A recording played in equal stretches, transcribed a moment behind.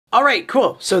All right,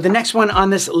 cool. So the next one on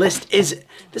this list is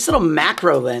this little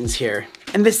macro lens here.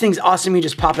 And this thing's awesome. You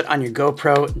just pop it on your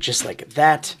GoPro just like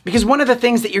that. Because one of the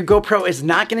things that your GoPro is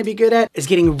not gonna be good at is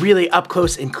getting really up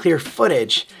close and clear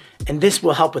footage. And this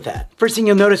will help with that. First thing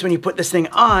you'll notice when you put this thing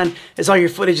on is all your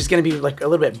footage is gonna be like a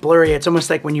little bit blurry. It's almost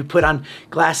like when you put on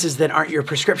glasses that aren't your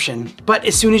prescription. But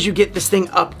as soon as you get this thing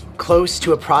up close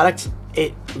to a product,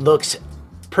 it looks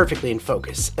perfectly in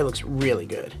focus. It looks really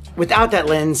good. Without that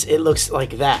lens, it looks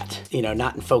like that, you know,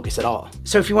 not in focus at all.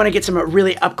 So if you wanna get some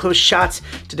really up close shots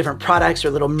to different products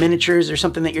or little miniatures or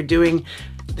something that you're doing,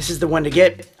 this is the one to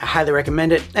get. I highly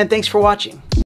recommend it. And thanks for watching.